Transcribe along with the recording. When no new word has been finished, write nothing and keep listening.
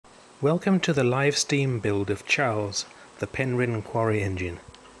Welcome to the live steam build of Charles, the Penrhyn Quarry engine.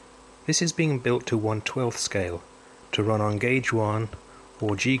 This is being built to 1/12 scale, to run on gauge 1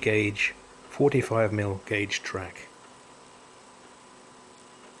 or G gauge 45mm gauge track.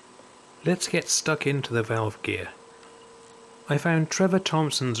 Let's get stuck into the valve gear. I found Trevor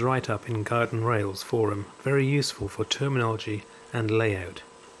Thompson's write-up in Garden Rails forum very useful for terminology and layout.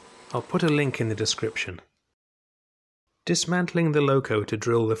 I'll put a link in the description. Dismantling the loco to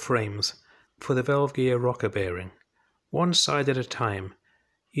drill the frames for the valve gear rocker bearing, one side at a time,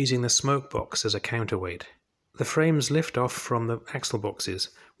 using the smoke box as a counterweight. The frames lift off from the axle boxes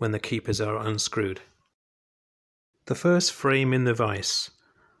when the keepers are unscrewed. The first frame in the vise.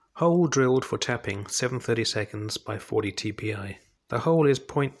 Hole drilled for tapping 7/30 seconds by 40 TPI. The hole is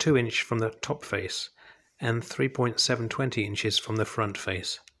 0.2 inch from the top face and 3.720 inches from the front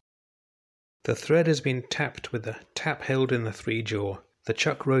face. The thread has been tapped with the tap held in the 3-jaw, the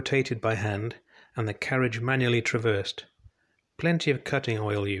chuck rotated by hand, and the carriage manually traversed. Plenty of cutting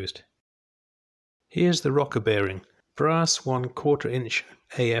oil used. Here's the rocker bearing. Brass 1/4 inch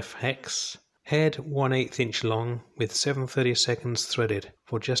AF hex, head 1/8 inch long with 7/30 seconds threaded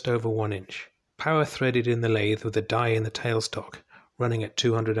for just over 1 inch. Power threaded in the lathe with a die in the tailstock, running at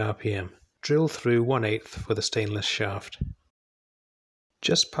 200 RPM. Drill through 1/8 for the stainless shaft.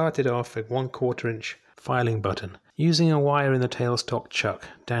 Just parted off a 1/4 inch filing button, using a wire in the tailstock chuck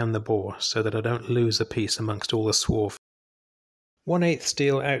down the bore so that I don't lose the piece amongst all the swarf. 1/8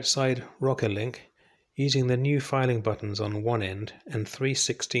 steel outside rocker link, using the new filing buttons on one end and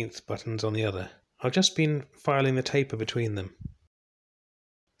 3/16 buttons on the other. I've just been filing the taper between them.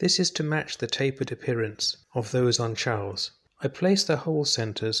 This is to match the tapered appearance of those on Charles. I placed the hole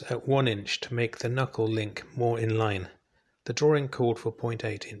centers at 1 inch to make the knuckle link more in line. The drawing called for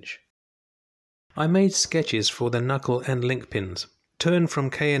 0.8 inch. I made sketches for the knuckle and link pins, turned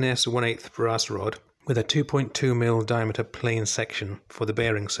from K&S 1/8 brass rod with a 2.2mm diameter plain section for the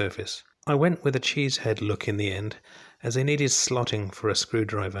bearing surface. I went with a cheesehead look in the end, as they needed slotting for a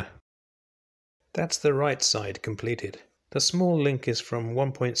screwdriver. That's the right side completed. The small link is from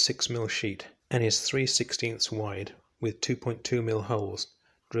 1.6mm sheet and is 3/16 wide with 2.2mm holes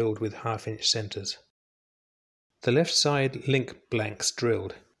drilled with 1/2 inch centers. The left side link blanks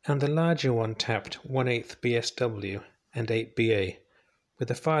drilled, and the larger one tapped 1/8 BSW and 8 BA, with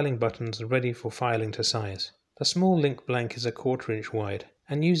the filing buttons ready for filing to size. The small link blank is a 1/4 inch wide,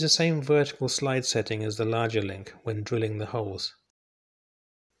 and use the same vertical slide setting as the larger link when drilling the holes.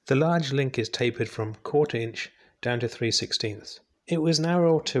 The large link is tapered from 1/4 inch down to 3/16. It was an hour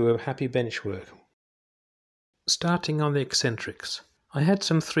or two of happy bench work. Starting on the eccentrics, I had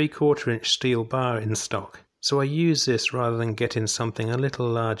some 3/4 inch steel bar in stock, so I use this rather than get in something a little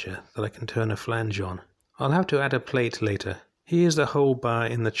larger that I can turn a flange on. I'll have to add a plate later. Here's the whole bar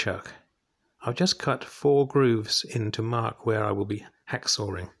in the chuck. I've just cut 4 grooves in to mark where I will be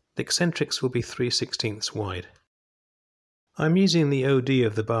hacksawing. The eccentrics will be 3/16 wide. I'm using the OD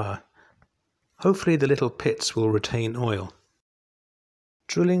of the bar. Hopefully the little pits will retain oil.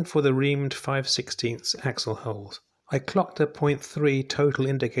 Drilling for the reamed 5/16 axle holes. I clocked a 0.3 total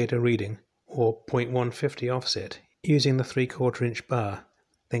indicator reading, or 0.150 offset, using the 3/4 inch bar,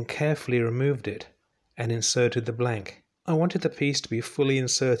 then carefully removed it and inserted the blank. I wanted the piece to be fully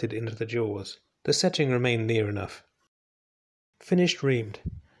inserted into the jaws. The setting remained near enough. Finished reamed,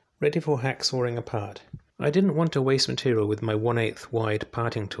 ready for hacksawing apart. I didn't want to waste material with my 1/8 wide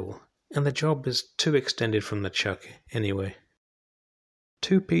parting tool, and the job is too extended from the chuck anyway.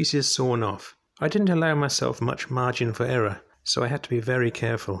 2 pieces sawn off. I didn't allow myself much margin for error, so I had to be very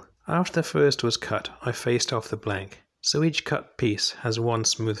careful. After the first was cut, I faced off the blank, so each cut piece has one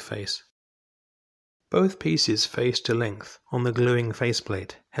smooth face. Both pieces faced to length on the gluing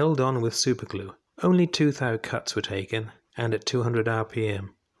faceplate, held on with superglue. Only 2 thou cuts were taken, and at 200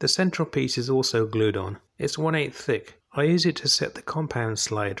 RPM. The central piece is also glued on. It's 1/8 thick. I use it to set the compound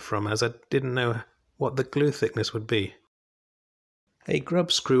slide from, as I didn't know what the glue thickness would be. A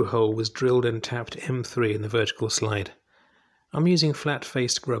grub screw hole was drilled and tapped M3 in the vertical slide. I'm using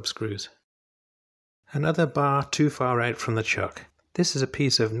flat-faced grub screws. Another bar too far out from the chuck. This is a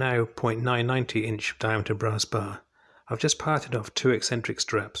piece of now 0.990 inch diameter brass bar. I've just parted off 2 eccentric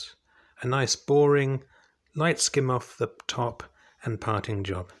straps. A nice boring, light skim off the top and parting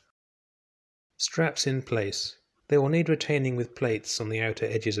job. Straps in place. They will need retaining with plates on the outer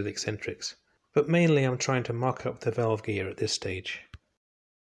edges of the eccentrics, but mainly I'm trying to mock up the valve gear at this stage.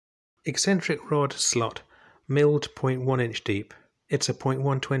 Eccentric rod slot. Milled 0.1 inch deep. It's a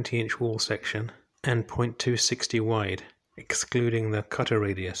 0.120 inch wall section and 0.260 wide, excluding the cutter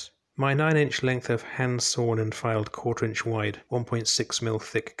radius. My 9-inch length of hand-sawn and filed 1/4-inch wide, 1.6mm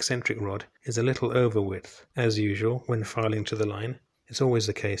thick eccentric rod is a little over width, as usual when filing to the line. It's always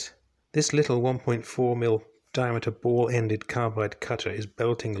the case. This little 1.4mm diameter ball-ended carbide cutter is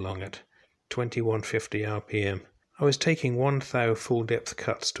belting along at 2150 RPM. I was taking 1 thou full depth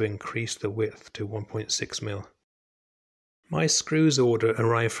cuts to increase the width to 1.6mm. My screws order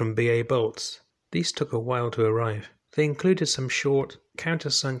arrived from BA Bolts. These took a while to arrive. They included some short,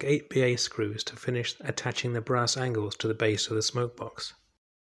 countersunk 8BA screws to finish attaching the brass angles to the base of the smoke box.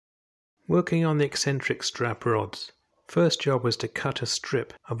 Working on the eccentric strap rods. First job was to cut a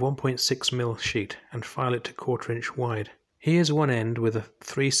strip of 1.6mm sheet and file it to 1/4-inch wide. Here's one end with a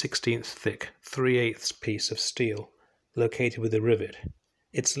 3/16 thick 3/8 piece of steel located with a rivet.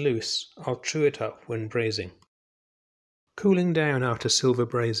 It's loose. I'll true it up when brazing. Cooling down after silver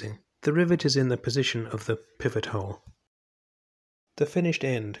brazing. The rivet is in the position of the pivot hole. The finished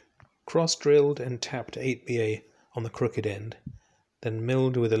end, cross-drilled and tapped 8BA on the crooked end, then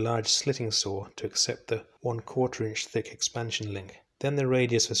milled with a large slitting saw to accept the 1/4-inch thick expansion link. Then the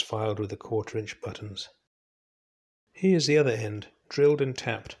radius was filed with the 1/4-inch buttons. Here's the other end, drilled and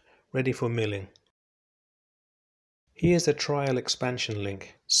tapped, ready for milling. Here's the trial expansion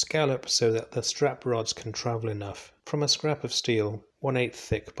link, scallop so that the strap rods can travel enough, from a scrap of steel 1/8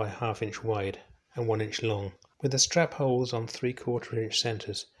 thick by 1/2 inch wide and 1 inch long, with the strap holes on 3/4-inch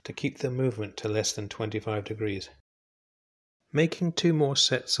centres to keep the movement to less than 25 degrees. Making 2 more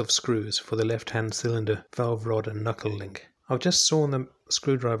sets of screws for the left-hand cylinder, valve rod and knuckle link. I've just sawn the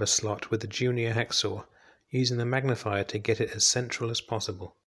screwdriver slot with the junior hacksaw, using the magnifier to get it as central as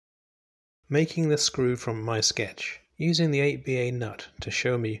possible. Making the screw from my sketch, using the 8BA nut to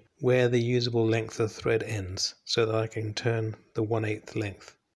show me where the usable length of thread ends so that I can turn the 1/8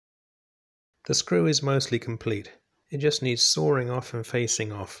 length. The screw is mostly complete. It just needs sawing off and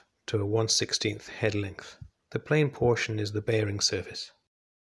facing off to a 1/16 head length. The plain portion is the bearing surface.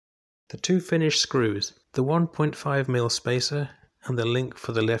 The 2 finished screws, the 1.5mm spacer and the link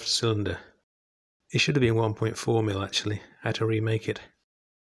for the left cylinder. It should have been 1.4mm actually. I had to remake it.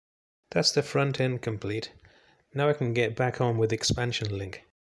 That's the front end complete. Now I can get back on with the expansion link.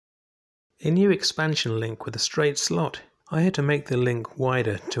 A new expansion link with a straight slot. I had to make the link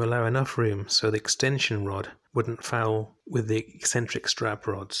wider to allow enough room so the extension rod wouldn't foul with the eccentric strap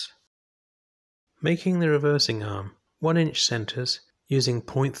rods. Making the reversing arm, 1-inch centres using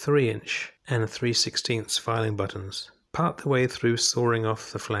 0.3 inch and 3/16 filing buttons. Part the way through sawing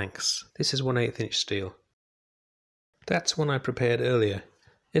off the flanks. This is 1/8 inch steel. That's one I prepared earlier.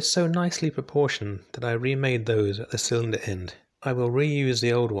 It's so nicely proportioned that I remade those at the cylinder end. I will reuse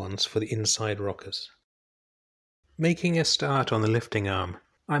the old ones for the inside rockers. Making a start on the lifting arm.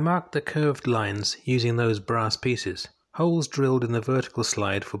 I marked the curved lines using those brass pieces, holes drilled in the vertical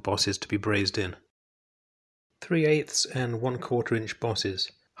slide for bosses to be brazed in. 3/8 and 1/4 inch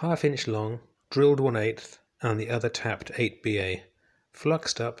bosses, 1/2 inch long, drilled 1/8 and the other tapped 8BA,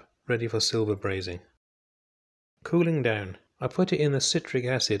 fluxed up, ready for silver brazing. Cooling down. I put it in the citric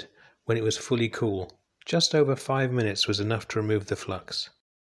acid when it was fully cool. Just over 5 minutes was enough to remove the flux.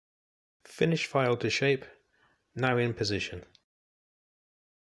 Finish filed to shape, now in position.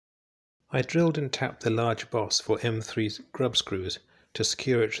 I drilled and tapped the large boss for M3 grub screws to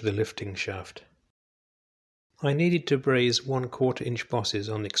secure it to the lifting shaft. I needed to braze 1/4 inch bosses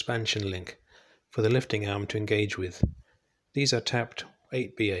on the expansion link for the lifting arm to engage with. These are tapped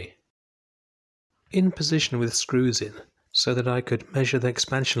 8BA. In position with screws in, so that I could measure the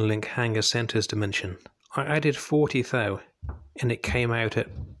expansion link hanger centers dimension, I added 40 thou and it came out at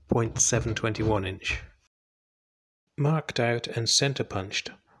 0.721 inch. Marked out and center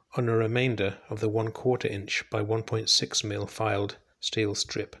punched on a remainder of the 1/4 inch by 1.6mm filed steel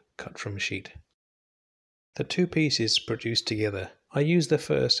strip cut from sheet. The 2 pieces produced together. I used the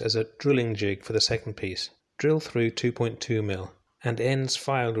first as a drilling jig for the second piece. Drill through 2.2mm and ends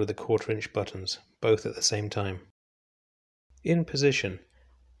filed with the 1/4 inch buttons, both at the same time. In position.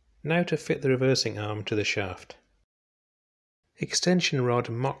 Now to fit the reversing arm to the shaft. Extension rod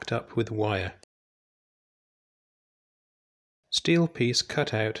mocked up with wire. Steel piece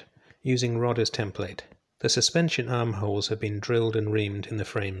cut out using rod as template. The suspension arm holes have been drilled and reamed in the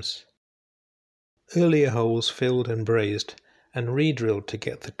frames. Earlier holes filled and brazed and re-drilled to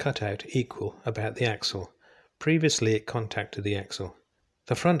get the cutout equal about the axle. Previously it contacted the axle.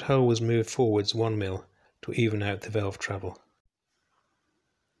 The front hole was moved forwards 1mm to even out the valve travel.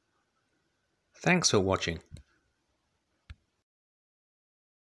 Thanks for watching.